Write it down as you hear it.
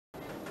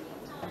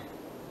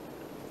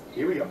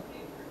Here we go.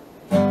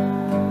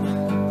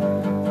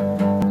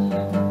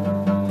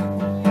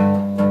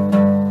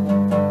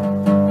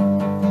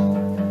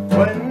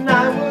 When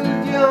I was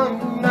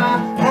young, I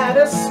had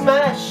a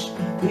smash.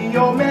 The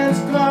old man's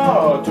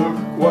claw took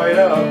quite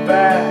a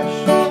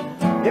bash.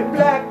 In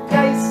black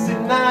ice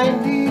in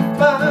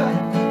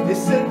 '95, they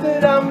said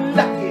that I'm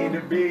lucky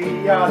to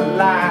be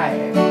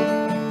alive.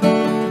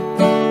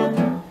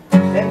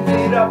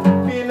 Ended up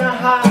in a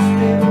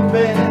hospital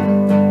bed.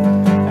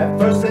 At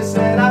first they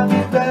said I'd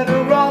be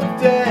better off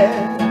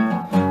dead,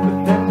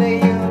 but then they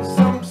used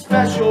some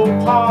special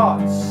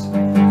parts,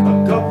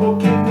 a couple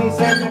kidneys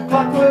and a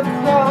clockwork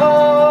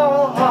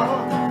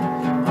heart.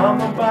 I'm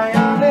a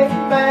bionic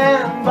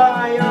man,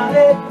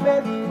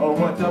 oh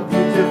what a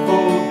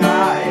beautiful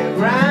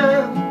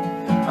diagram.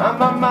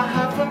 I'm on my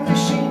half a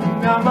machine,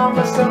 I'm on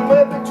my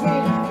somewhere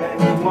between. Can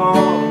you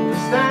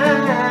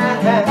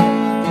understand?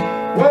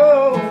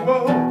 Whoa,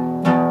 whoa.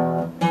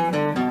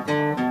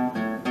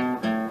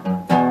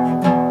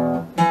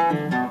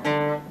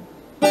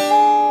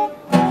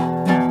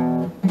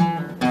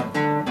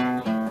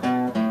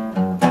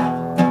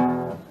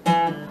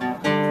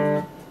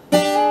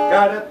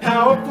 Got a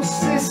powerful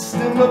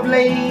system of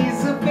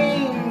laser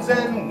beams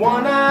and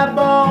one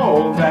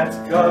eyeball that's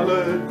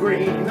colored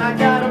green. I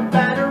got a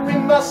battery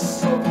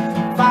muscle,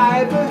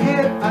 fiber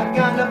hip. I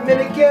got a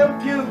mini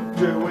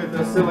computer with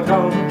a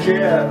silicone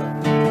chip.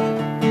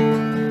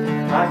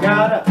 I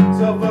got a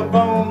silver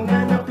bone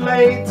and a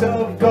plate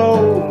of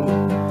gold,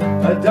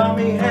 a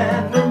dummy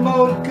hand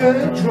remote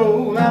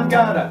control. I've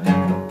got a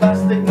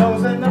plastic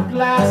nose and a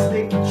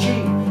plastic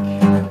cheek.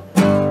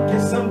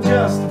 Guess I'm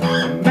just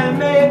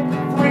man-made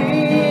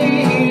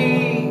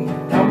free.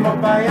 I'm a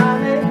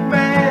bionic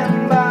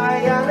man,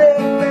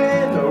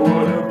 oh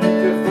what a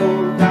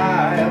beautiful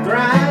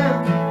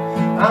diagram.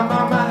 I'm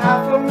on my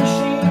half a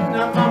machine,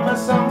 I'm on my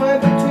somewhere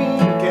between.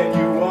 Can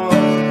you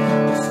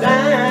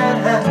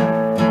understand?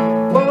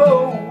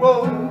 Whoa,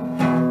 whoa.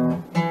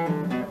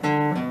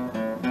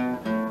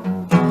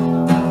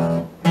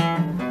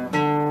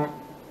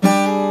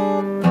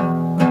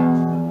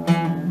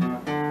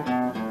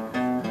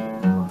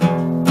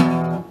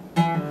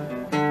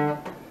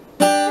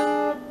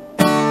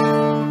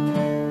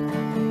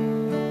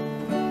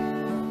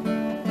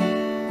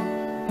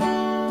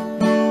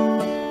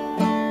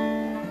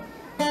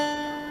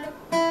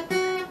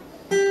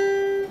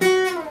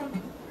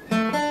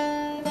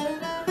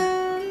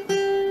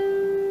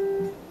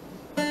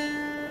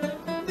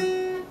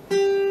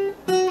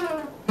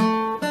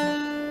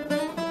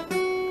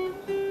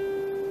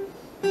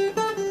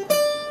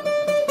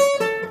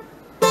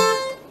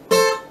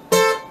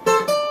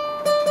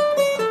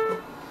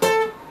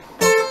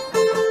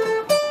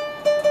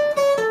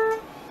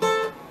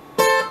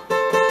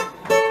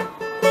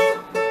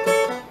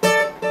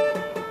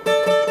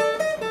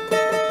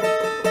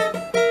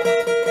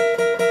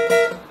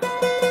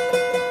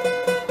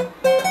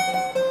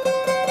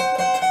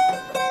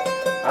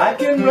 I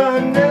can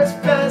run as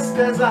fast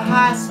as a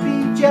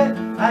high-speed jet.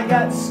 I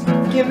got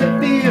skin that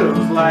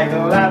feels like a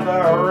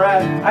lava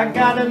rat. I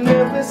got a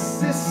nervous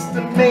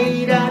system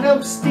made out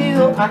of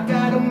steel. I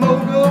got a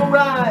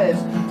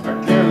motorized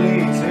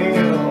Achilles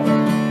heel.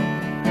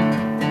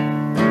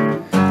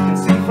 And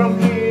see from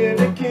here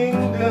the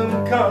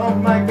kingdom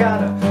come. I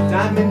got a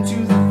diamond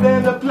tooth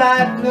and a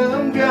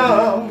platinum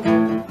gum.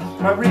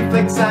 My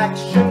reflex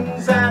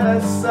actions out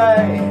of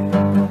sight.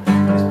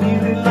 It's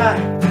feeling like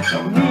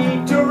a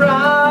meteorite.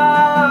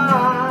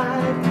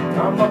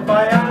 I'm a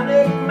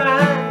bionic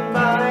man,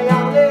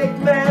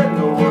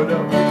 oh what a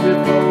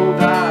beautiful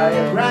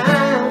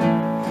diagram.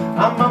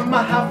 I'm on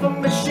my half a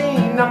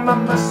machine, I'm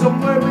on my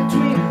somewhere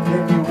between.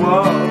 Can you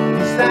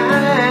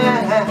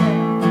understand?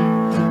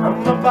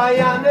 I'm a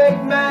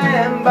bionic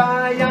man,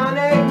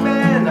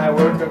 I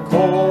work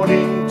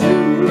according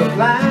to the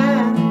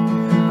plan.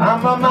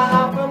 I'm on my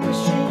half a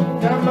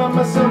machine, I'm on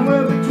my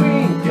somewhere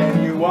between.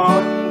 Can you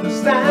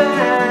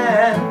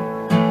understand?